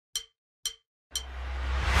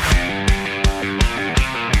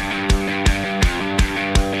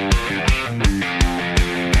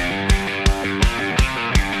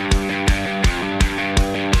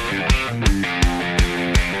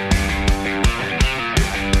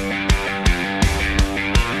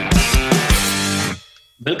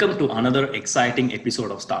Welcome to another exciting episode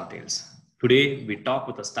of Star Tales. Today, we talk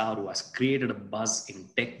with a star who has created a buzz in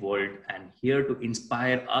tech world and here to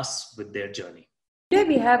inspire us with their journey. Today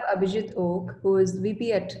we have Abhijit Oak, who is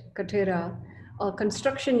VP at Katera, a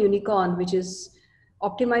construction unicorn which is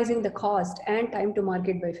optimizing the cost and time to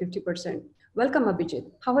market by 50%. Welcome, Abhijit.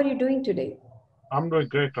 How are you doing today? I'm doing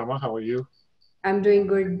great, Rama. How are you? I'm doing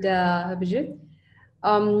good, Abhijit.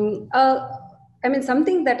 Um, uh,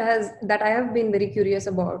 something that I have been very curious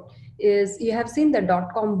about is you have seen the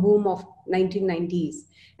dot-com boom of 1990s,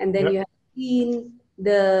 and then Yeah, you have seen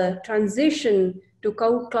the transition to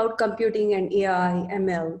cloud computing and AI,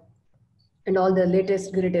 ML, and all the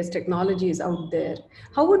latest, greatest technologies out there.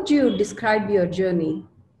 How would you describe your journey?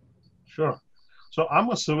 sure. So I'm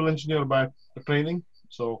a civil engineer by training.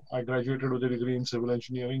 So I graduated with a degree in civil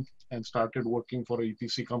engineering and started working for a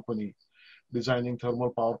EPC company designing thermal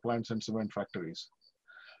power plants and cement factories.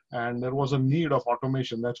 And there was a need of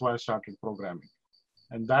automation. That's why I started programming.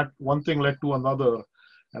 And that one thing led to another.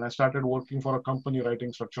 And I started working for a company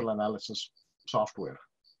writing structural analysis software.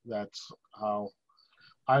 That's how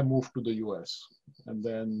I moved to the US. And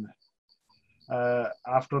then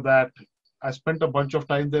after that, I spent a bunch of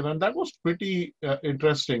time there, and that was pretty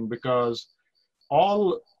interesting because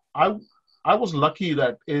all I I was lucky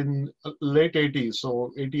that in late 80s,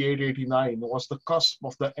 so 88, 89 was the cusp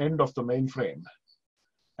of the end of the mainframe,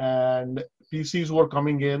 and PCs were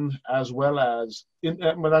coming in as well as in.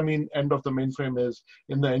 But I mean, end of the mainframe is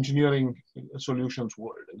in the engineering solutions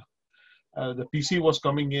world. The PC was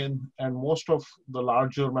coming in, and most of the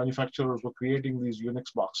larger manufacturers were creating these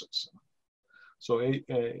Unix boxes. So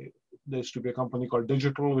there used to be a company called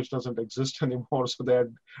Digital, which doesn't exist anymore. So they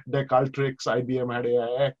had DEC Ultrix, IBM had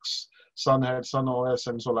AIX, Sun had Sun OS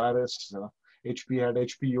and Solaris, HP had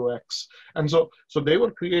HP UX. And so they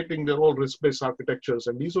were creating their own RISC-based architectures.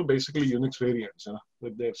 And these were basically Unix variants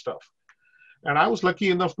with their stuff. And I was lucky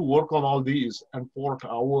enough to work on all these and port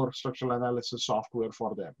our structural analysis software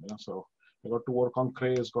for them. So I got to work on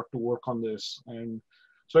Craze, got to work on this. And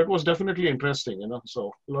so it was definitely interesting,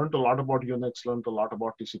 So learned a lot about Unix, learned a lot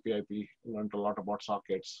about TCP/IP, learned a lot about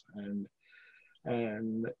sockets,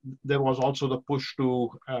 and there was also the push to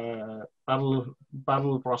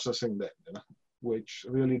parallel processing then, which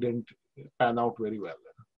really didn't pan out very well.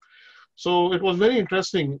 So it was very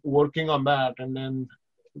interesting working on that, and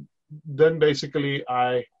then basically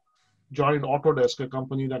I joined Autodesk, a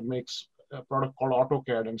company that makes a product called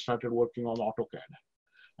AutoCAD, and started working on AutoCAD.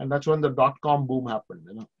 And that's when the dot-com boom happened.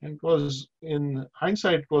 And it was, in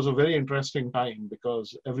hindsight, it was a very interesting time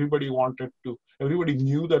because everybody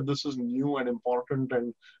knew that this is new and important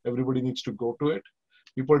and everybody needs to go to it.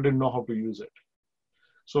 People didn't know how to use it.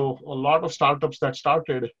 So a lot of startups that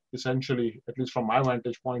started, essentially, at least from my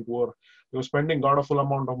vantage point, they were spending a full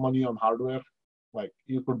amount of money on hardware. Like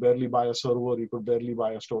you could barely buy a server, you could barely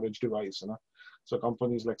buy a storage device. So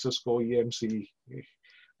companies like Cisco, EMC,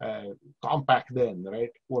 Compaq then, right,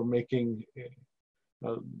 were making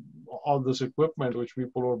all this equipment which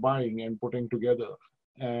people were buying and putting together.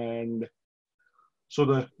 And so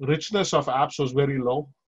the richness of apps was very low.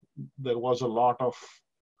 There was a lot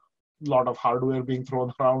of hardware being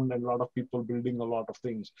thrown around and a lot of people building a lot of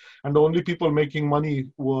things. And the only people making money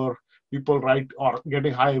were people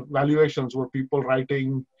getting high valuations were people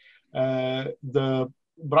writing the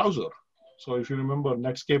browser. So if you remember,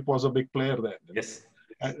 Netscape was a big player then. Yes.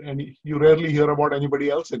 And you rarely hear about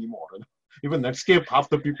anybody else anymore. Even Netscape, half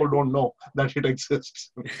the people don't know that it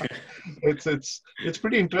exists. It's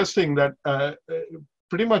pretty interesting that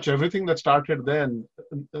pretty much everything that started then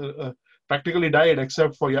practically died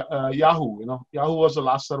except for Yahoo. Yahoo was the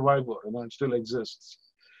last survivor. It still exists.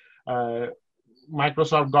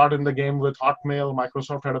 Microsoft got in the game with Hotmail.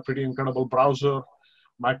 Microsoft had a pretty incredible browser.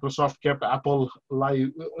 Microsoft kept Apple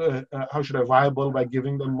viable by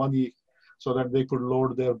giving them money so that they could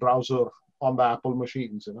load their browser on the Apple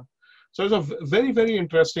machines. So it's a very, very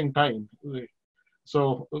interesting time.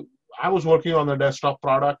 So I was working on a desktop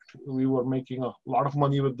product. We were making a lot of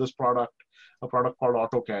money with this product, a product called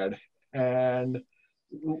AutoCAD. And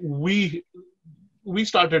we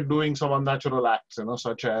started doing some unnatural acts,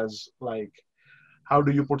 such as like, how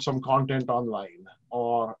do you put some content online?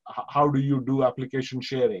 Or how do you do application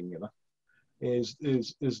sharing? Is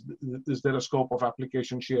there a scope of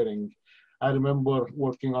application sharing? I remember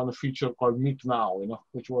working on a feature called Meet Now,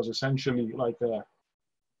 which was essentially like a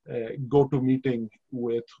go-to meeting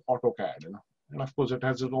with AutoCAD, And of course, it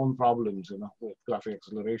has its own problems, with graphic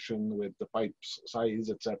acceleration, with the pipes size,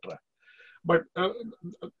 etc. But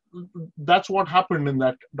that's what happened in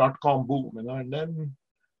that dot-com boom, and then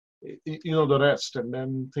the rest, and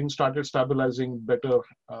then things started stabilizing better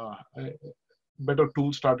better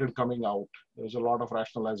tools started coming out. There was a lot of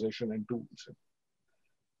rationalization in tools.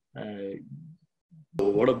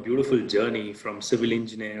 What a beautiful journey from civil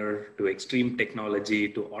engineer to extreme technology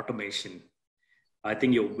to automation. I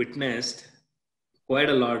think you've witnessed quite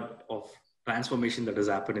a lot of transformation that has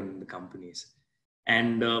happened in the companies.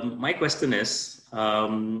 And my question is,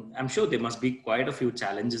 I'm sure there must be quite a few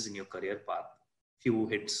challenges in your career path, few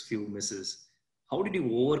hits, few misses. How did you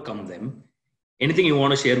overcome them? Anything you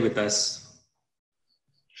want to share with us?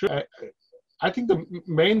 Sure. I think the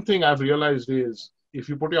main thing I've realized is if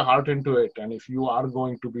you put your heart into it and if you are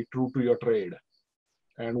going to be true to your trade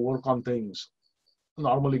and work on things,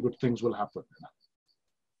 normally good things will happen.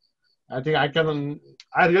 I think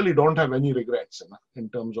I really don't have any regrets in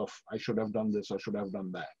terms of I should have done this, I should have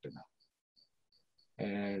done that.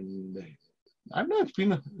 And I know it's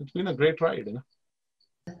been a great ride.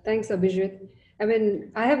 Thanks, Abhijit. I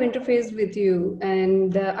mean, I have interfaced with you,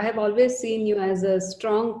 and I have always seen you as a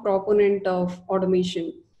strong proponent of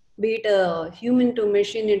automation, be it a human to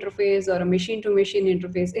machine interface or a machine to machine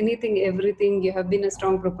interface, anything, everything. You have been a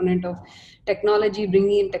strong proponent of technology,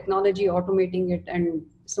 bringing in technology, automating it, and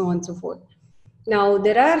so on and so forth. Now,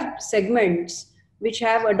 there are segments which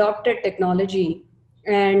have adopted technology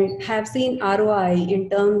and have seen ROI in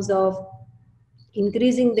terms of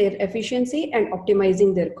increasing their efficiency and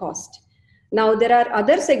optimizing their cost. Now, there are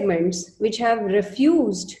other segments which have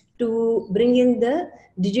refused to bring in the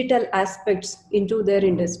digital aspects into their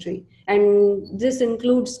industry, and this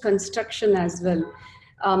includes construction as well.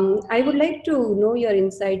 I would like to know your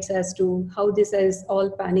insights as to how this is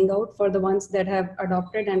all panning out for the ones that have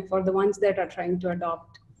adopted and for the ones that are trying to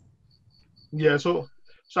adopt. Yeah, so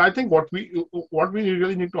I think what we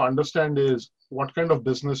really need to understand is what kind of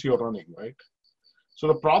business you're running, right? So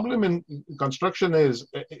the problem in construction is,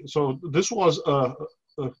 so this was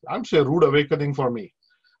I'd say a rude awakening for me.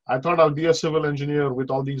 I thought I'll be a civil engineer with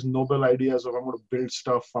all these noble ideas of I'm going to build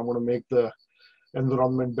stuff, I'm going to make the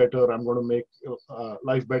environment better, I'm going to make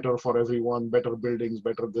life better for everyone, better buildings,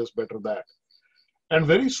 better this, better that. And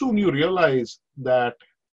very soon you realize that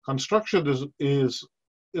construction is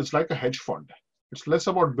like a hedge fund. It's less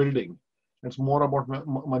about building, it's more about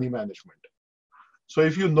money management. So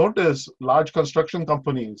if you notice large construction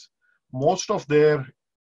companies, most of their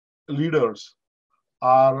leaders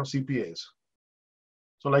are CPAs.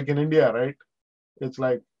 So like in India, right? It's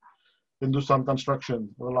like Hindustan Construction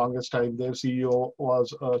for the longest time, their CEO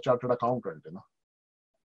was a chartered accountant,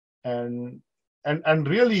 and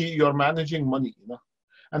really you're managing money,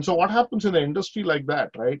 And so what happens in an industry like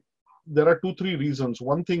that, right? There are 2-3 reasons.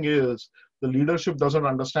 One thing is the leadership doesn't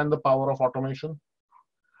understand the power of automation.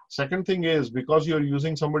 Second thing is because you're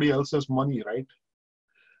using somebody else's money, right?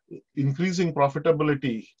 Increasing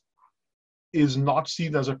profitability is not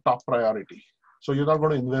seen as a top priority. So you're not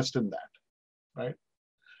going to invest in that, right?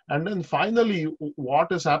 And then finally,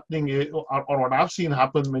 what is happening, or what I've seen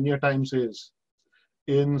happen many a times is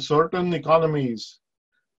in certain economies,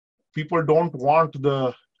 people don't want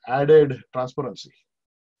the added transparency.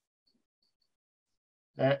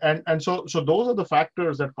 And so those are the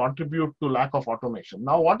factors that contribute to lack of automation.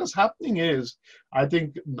 Now, what is happening is, I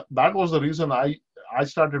think that was the reason I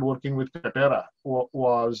started working with Katera,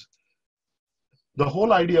 was the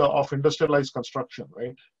whole idea of industrialized construction,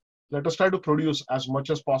 right? Let us try to produce as much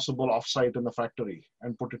as possible offsite in the factory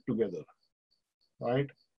and put it together, right?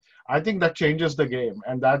 I think that changes the game,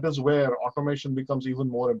 and that is where automation becomes even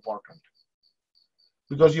more important.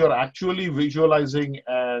 Because you're actually visualizing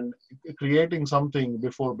and creating something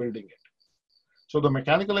before building it. So the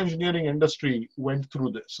mechanical engineering industry went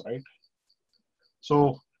through this, right?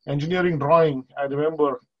 So engineering drawing, I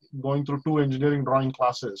remember going through 2 engineering drawing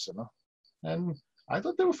classes, and I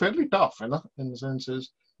thought they were fairly tough, in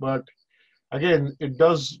senses. But again, it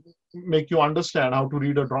does make you understand how to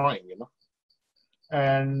read a drawing,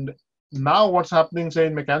 And now what's happening, say,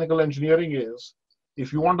 in mechanical engineering is,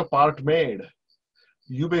 if you want a part made,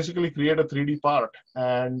 you basically create a 3D part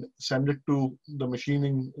and send it to the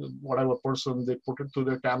machining, whatever person, they put it through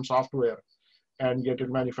their CAM software and get it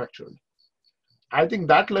manufactured. I think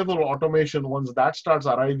that level of automation, once that starts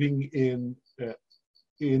arriving in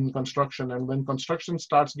construction, and when construction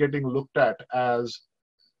starts getting looked at as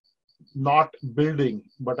not building,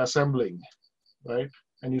 but assembling, right?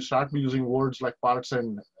 And you start using words like parts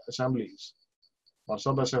and assemblies, or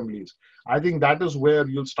sub-assemblies. I think that is where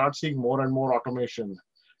you'll start seeing more and more automation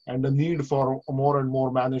and the need for more and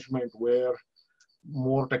more management, where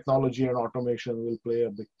more technology and automation will play a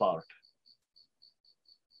big part.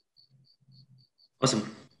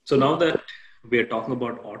 Awesome. So now that we are talking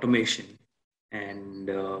about automation, and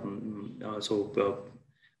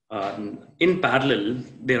In parallel,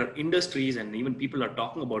 there are industries and even people are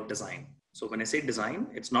talking about design. So when I say design,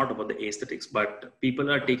 it's not about the aesthetics, but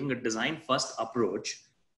people are taking a design first approach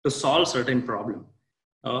to solve certain problem.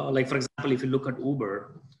 Like for example, if you look at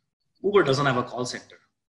Uber, Uber doesn't have a call center.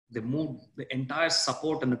 They moved the entire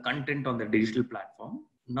support and the content on their digital platform.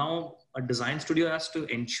 Now a design studio has to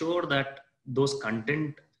ensure that those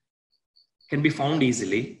content can be found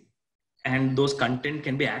easily and those content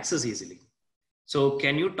can be accessed easily. So,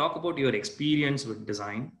 can you talk about your experience with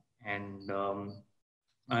design and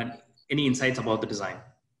any insights about the design?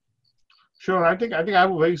 Sure. I think I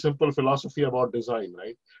have a very simple philosophy about design,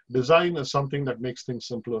 right? Design is something that makes things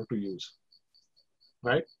simpler to use,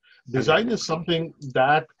 right? Agree. Design is something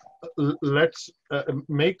that lets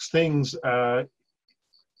makes things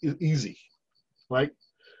easy, right?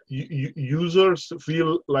 Users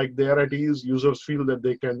feel like they're at ease. Users feel that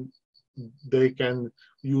they can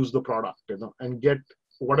use the product, and get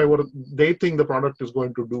whatever they think the product is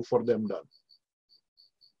going to do for them done,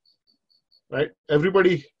 right?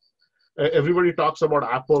 Everybody talks about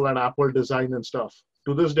Apple and Apple design and stuff.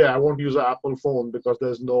 To this day, I won't use an Apple phone because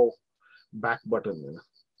there's no back button,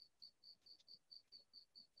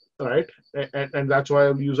 right? And that's why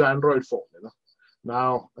I'll use an Android phone.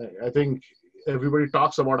 Now, I think everybody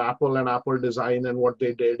talks about Apple and Apple design and what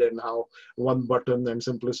they did and how one button and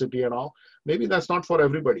simplicity and all. Maybe that's not for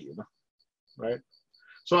everybody, right?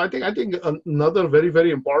 So I think another very,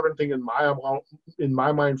 very important thing in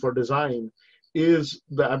my mind for design is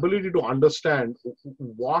the ability to understand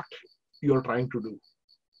what you're trying to do,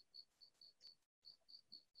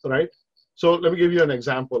 right? So let me give you an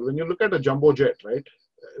example. When you look at a jumbo jet, right?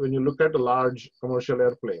 When you look at a large commercial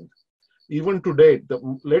airplane, even today, the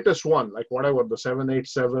latest one, like whatever, the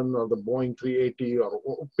 787 or the Boeing 380, or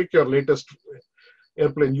pick your latest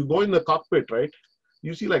airplane, you go in the cockpit, right?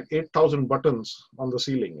 You see like 8,000 buttons on the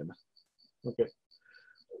ceiling. Okay.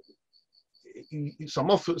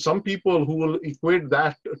 Some people who will equate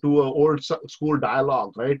that to an old school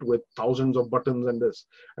dialogue, right, with thousands of buttons and this,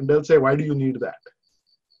 and they'll say, why do you need that?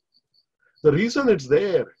 The reason it's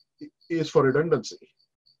there is for redundancy.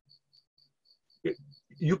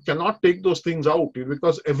 You cannot take those things out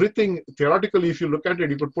because everything, theoretically, if you look at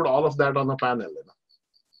it, you could put all of that on a panel,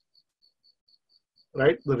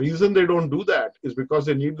 right? The reason they don't do that is because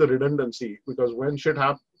they need the redundancy, because when shit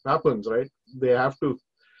happens, right, they have to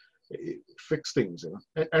fix things,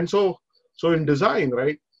 and so in design,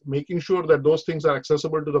 right, making sure that those things are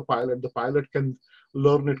accessible to the pilot can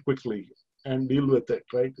learn it quickly and deal with it,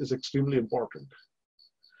 right, is extremely important.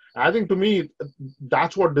 I think to me,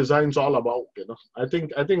 that's what design's all about. I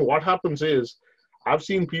think what happens is, I've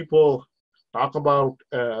seen people talk about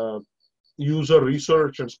user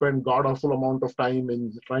research and spend god awful amount of time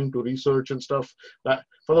in trying to research and stuff. That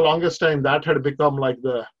for the longest time, that had become like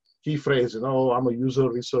the key phrase. I'm a user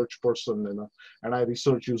research person, and I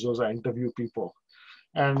research users, I interview people,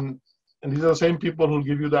 and these are the same people who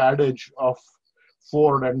give you the adage of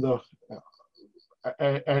Ford and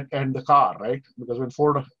the car, right? Because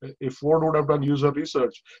if Ford would have done user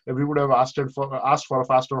research, we would have asked for a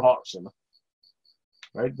faster horse,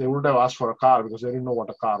 right? They wouldn't have asked for a car because they didn't know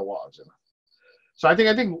what a car was. So I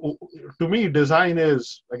think to me, design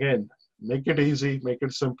is, again, make it easy, make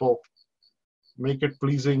it simple, make it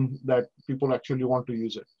pleasing that people actually want to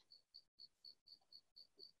use it.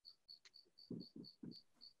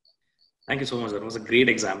 Thank you so much. That was a great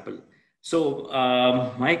example. So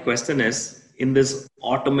my question is, in this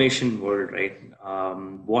automation world, right?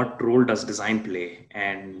 What role does design play?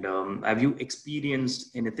 And have you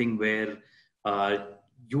experienced anything where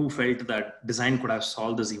you felt that design could have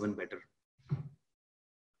solved this even better?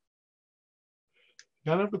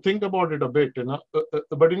 You have to think about it a bit,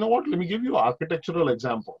 but you know what? Let me give you an architectural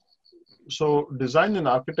example. So design and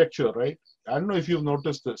architecture, right? I don't know if you've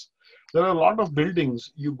noticed this. There are a lot of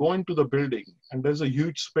buildings. You go into the building and there's a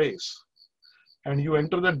huge space, and you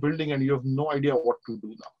enter that building and you have no idea what to do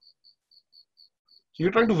now. So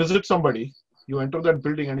you're trying to visit somebody, you enter that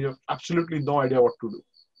building and you have absolutely no idea what to do.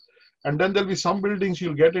 And then there'll be some buildings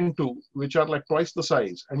you'll get into which are like twice the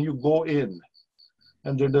size, and you go in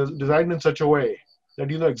and they're designed in such a way that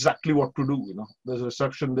you know exactly what to do. There's a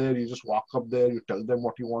reception there, you just walk up there, you tell them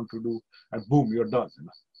what you want to do, and boom, you're done.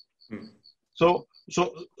 So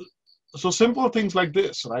simple things like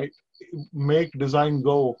this, right, make design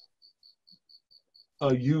go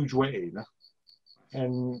a huge way.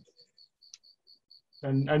 And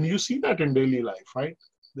you see that in daily life, right?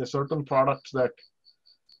 There's certain products that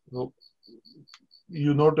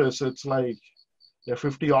you notice it's like there are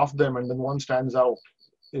 50 of them and then one stands out.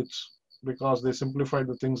 It's because they simplify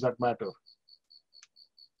the things that matter.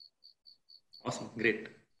 Awesome. Great.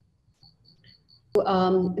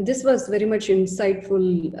 This was very much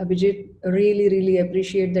insightful, Abhijit. Really, really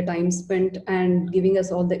appreciate the time spent and giving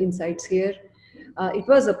us all the insights here. It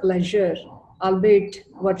was a pleasure, albeit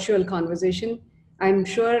virtual conversation. I'm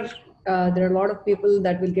sure there are a lot of people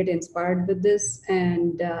that will get inspired with this,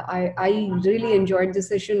 and I really enjoyed this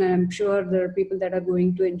session, and I'm sure there are people that are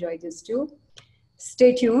going to enjoy this too.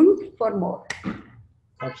 Stay tuned for more.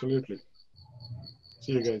 Absolutely.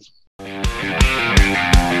 See you guys.